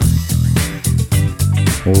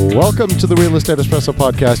Welcome to the Real Estate Espresso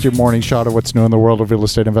Podcast, your morning shot of what's new in the world of real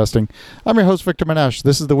estate investing. I'm your host, Victor Menashe.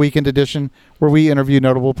 This is the weekend edition where we interview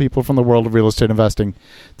notable people from the world of real estate investing.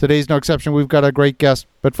 Today's no exception. We've got a great guest.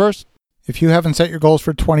 But first, if you haven't set your goals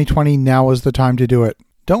for 2020, now is the time to do it.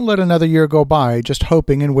 Don't let another year go by just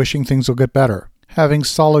hoping and wishing things will get better. Having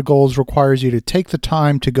solid goals requires you to take the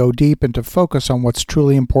time to go deep and to focus on what's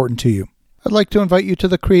truly important to you. I'd like to invite you to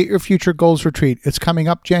the Create Your Future Goals Retreat. It's coming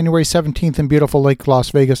up January 17th in beautiful Lake Las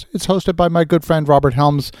Vegas. It's hosted by my good friend Robert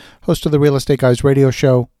Helms, host of the Real Estate Guys radio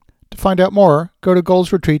show. To find out more, go to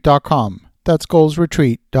goalsretreat.com. That's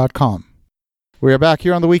goalsretreat.com. We are back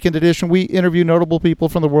here on the weekend edition. We interview notable people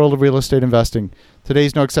from the world of real estate investing.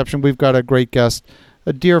 Today's no exception. We've got a great guest,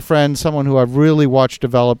 a dear friend, someone who I've really watched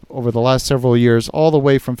develop over the last several years, all the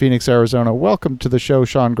way from Phoenix, Arizona. Welcome to the show,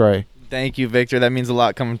 Sean Gray. Thank you, Victor. That means a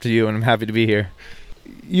lot coming to you, and I'm happy to be here.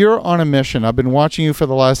 You're on a mission. I've been watching you for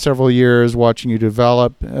the last several years, watching you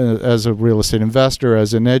develop as a real estate investor,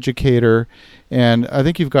 as an educator, and I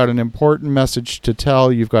think you've got an important message to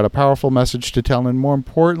tell. You've got a powerful message to tell, and more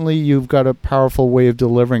importantly, you've got a powerful way of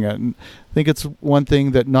delivering it. And I think it's one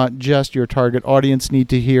thing that not just your target audience need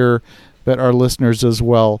to hear, but our listeners as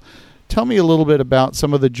well. Tell me a little bit about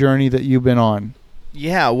some of the journey that you've been on.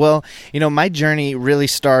 Yeah, well, my journey really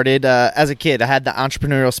started as a kid. I had the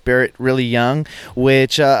entrepreneurial spirit really young,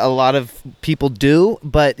 which a lot of people do,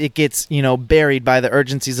 but it gets, buried by the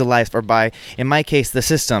urgencies of life or by, in my case, the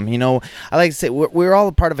system. I like to say we're all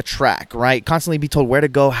a part of a track, right? Constantly be told where to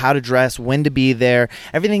go, how to dress, when to be there.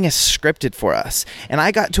 Everything is scripted for us. And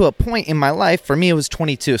I got to a point in my life, for me it was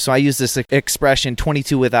 22, so I use this expression,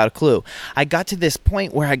 22 without a clue. I got to this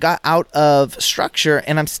point where I got out of structure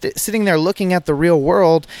and I'm sitting there looking at the real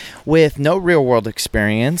world with no real world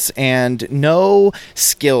experience and no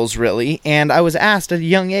skills really, and I was asked at a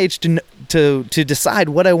young age to decide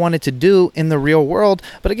what I wanted to do in the real world,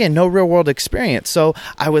 but again, no real world experience. So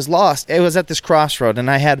I was lost. It was at this crossroad, and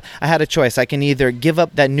I had a choice. I can either give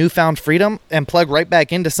up that newfound freedom and plug right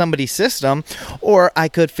back into somebody's system, or I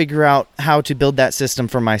could figure out how to build that system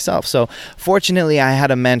for myself. So fortunately, I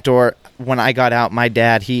had a mentor. When I got out, my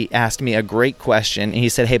dad, he asked me a great question. He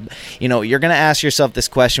said, hey, you're going to ask yourself this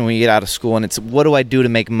question when you get out of school, and it's, what do I do to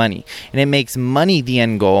make money? And it makes money the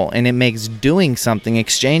end goal, and it makes doing something,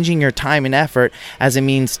 exchanging your time and effort as a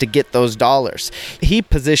means to get those dollars. He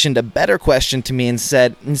positioned a better question to me and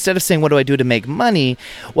said, instead of saying, what do I do to make money?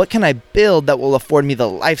 What can I build that will afford me the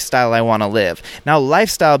lifestyle I want to live? Now,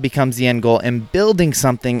 lifestyle becomes the end goal, and building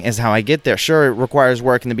something is how I get there. Sure, it requires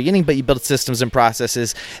work in the beginning, but you build systems and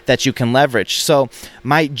processes that you can leverage. So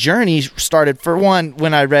my journey started, for one,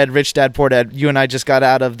 when I read Rich Dad Poor Dad. You and I just got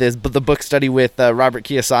out of the book study with Robert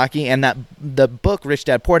Kiyosaki, and the book Rich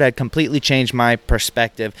Dad Poor Dad completely changed my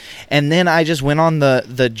perspective. And then I just went on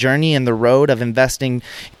the journey and the road of investing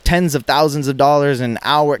tens of thousands of dollars and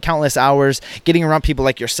countless hours, getting around people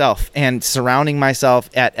like yourself and surrounding myself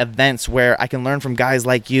at events where I can learn from guys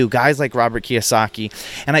like you, guys like Robert Kiyosaki.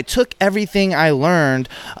 And I took everything I learned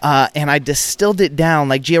and I distilled it down,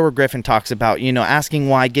 like G. Edward Griffin talks about, asking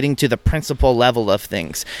why, getting to the principle level of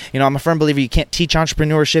things. I'm a firm believer you can't teach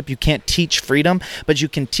entrepreneurship, you can't teach freedom, but you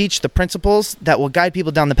can teach the principles that will guide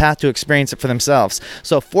people down the path to experience it for themselves.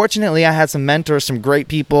 So fortunately, I had some mentors, some great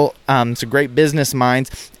people, some great business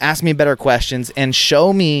minds, ask me better questions and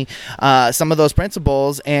show me some of those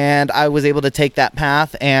principles, and I was able to take that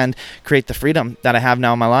path and create the freedom that I have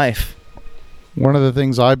now in my life. One of the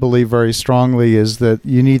things I believe very strongly is that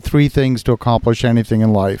you need three things to accomplish anything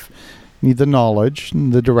in life. You need the knowledge,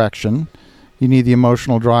 the direction. You need the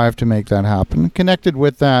emotional drive to make that happen. Connected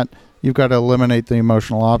with that, you've got to eliminate the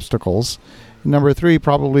emotional obstacles. Number three,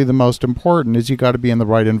 probably the most important, is you got to be in the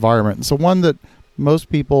right environment. So one that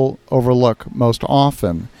most people overlook most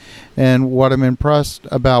often. And what I'm impressed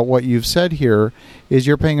about what you've said here is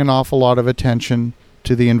you're paying an awful lot of attention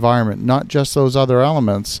to the environment, not just those other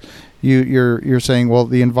elements. You're saying, well,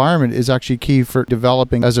 the environment is actually key for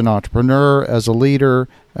developing as an entrepreneur, as a leader,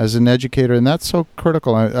 as an educator, and that's so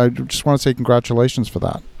critical. I just want to say congratulations for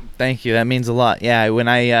that. Thank you. That means a lot. Yeah, when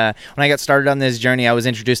I got started on this journey, I was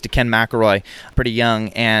introduced to Ken McElroy pretty young,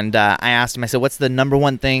 and I asked him, I said, what's the number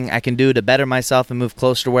one thing I can do to better myself and move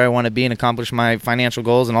closer to where I want to be and accomplish my financial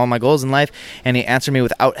goals and all my goals in life? And he answered me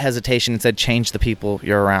without hesitation and said, change the people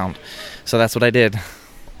you're around. So that's what I did.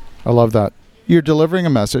 I love that. You're delivering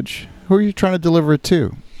a message. Who are you trying to deliver it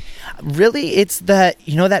to? Really, it's that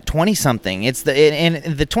 20-something. It's and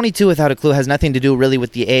the 22 without a clue has nothing to do really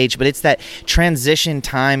with the age, but it's that transition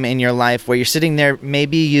time in your life where you're sitting there.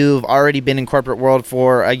 Maybe you've already been in corporate world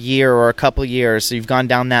for a year or a couple years, so you've gone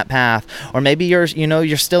down that path, or maybe you're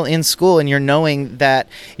still in school and you're knowing that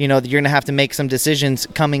you're going to have to make some decisions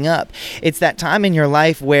coming up. It's that time in your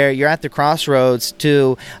life where you're at the crossroads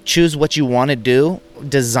to choose what you want to do,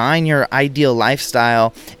 design your ideal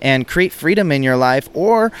lifestyle, and create freedom in your life,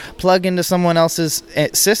 or plug into someone else's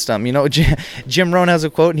system. Jim Rohn has a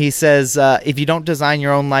quote, and he says, if you don't design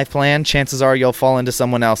your own life plan, chances are you'll fall into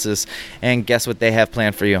someone else's. And guess what they have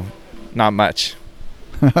planned for you? Not much.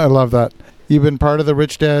 I love that. You've been part of the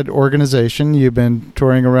Rich Dad organization. You've been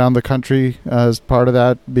touring around the country as part of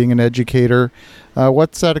that, being an educator.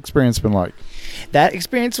 What's that experience been like? That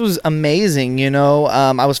experience was amazing.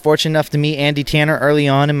 I was fortunate enough to meet Andy Tanner early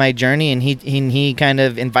on in my journey, and he kind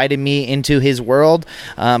of invited me into his world.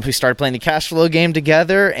 We started playing the cash flow game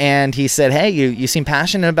together, and he said, hey, you seem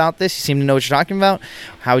passionate about this. You seem to know what you're talking about.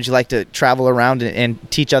 How would you like to travel around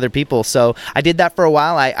and teach other people? So I did that for a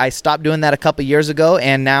while. I stopped doing that a couple years ago,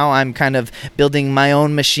 and now I'm kind of building my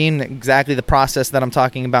own machine, exactly the process that I'm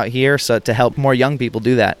talking about here, so to help more young people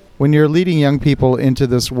do that. When you're leading young people into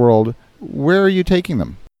this world, where are you taking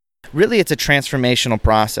them? Really, it's a transformational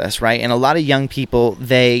process, right? And a lot of young people,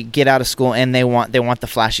 they get out of school and they want the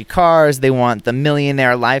flashy cars, they want the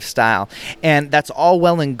millionaire lifestyle. And that's all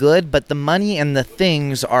well and good, but the money and the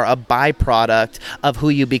things are a byproduct of who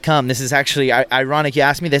you become. This is actually ironic you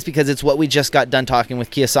asked me this, because it's what we just got done talking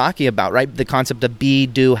with Kiyosaki about, right? The concept of be,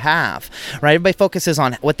 do, have, right? Everybody focuses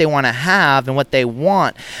on what they want to have and what they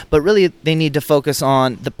want, but really they need to focus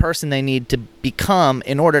on the person they need to become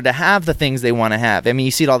in order to have the things they want to have. I mean,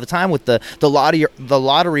 you see it all the time with the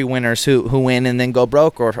lottery winners who win and then go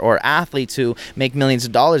broke, or athletes who make millions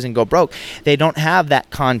of dollars and go broke. They don't have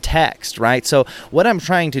that context, right? So what I'm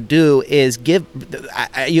trying to do is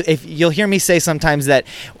if you'll hear me say sometimes that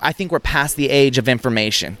I think we're past the age of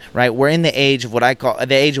information, right? We're in the age of what I call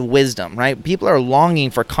the age of wisdom, right? People are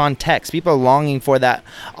longing for context. People are longing for that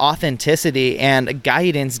authenticity and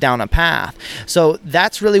guidance down a path. So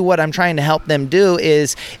that's really what I'm trying to help them do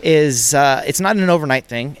is it's not an overnight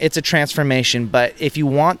thing. It's a transformation. But if you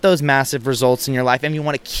want those massive results in your life and you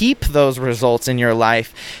want to keep those results in your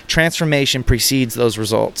life, transformation precedes those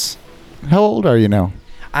results. How old are you now?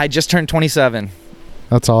 I just turned 27.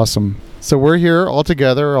 That's awesome. So we're here all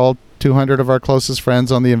together, all 200 of our closest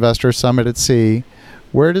friends on the Investor Summit at Sea.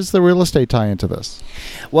 Where does the real estate tie into this?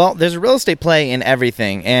 Well, there's a real estate play in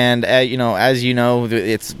everything. And, as you know,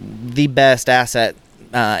 it's the best asset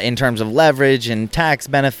in terms of leverage and tax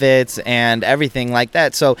benefits and everything like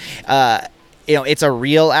that. So, it's a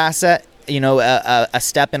real asset. A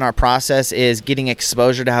step in our process is getting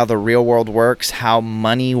exposure to how the real world works, how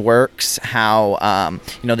money works, how,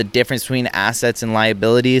 the difference between assets and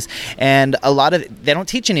liabilities. And they don't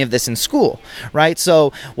teach any of this in school, right?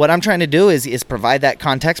 So what I'm trying to do is provide that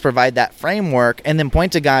context, provide that framework, and then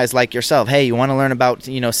point to guys like yourself. Hey, you want to learn about,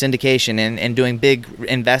 syndication and doing big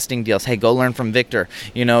investing deals. Hey, go learn from Victor.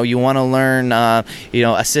 You want to learn,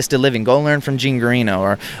 assisted living. Go learn from Gene Garino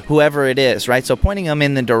or whoever it is, right? So pointing them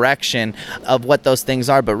in the direction of what those things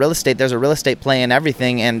are. But real estate, there's a real estate play in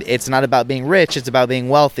everything, and it's not about being rich, it's about being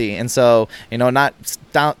wealthy. And so, not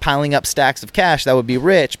piling up stacks of cash, that would be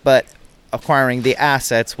rich, but acquiring the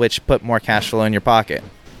assets which put more cash flow in your pocket.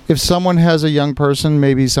 If someone has a young person,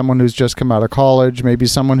 maybe someone who's just come out of college, maybe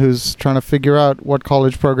someone who's trying to figure out what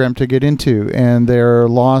college program to get into, and they're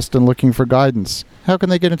lost and looking for guidance, how can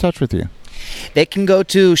they get in touch with you? They can go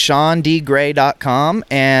to SeanDGray.com,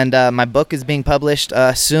 and my book is being published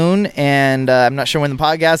soon, and I'm not sure when the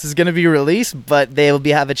podcast is going to be released, but they will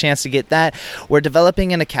have a chance to get that. We're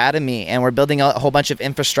developing an academy, and we're building a whole bunch of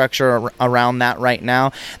infrastructure around that right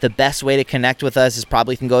now. The best way to connect with us is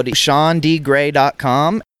probably you can go to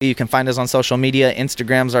SeanDGray.com. You can find us on social media.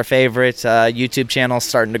 Instagram's our favorite. YouTube channel's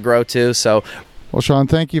starting to grow too, so... Well, Sean,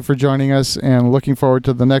 thank you for joining us, and looking forward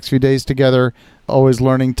to the next few days together. Always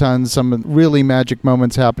learning tons, some really magic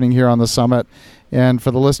moments happening here on the summit. And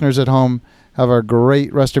for the listeners at home, have a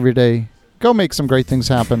great rest of your day. Go make some great things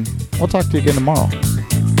happen. We'll talk to you again tomorrow.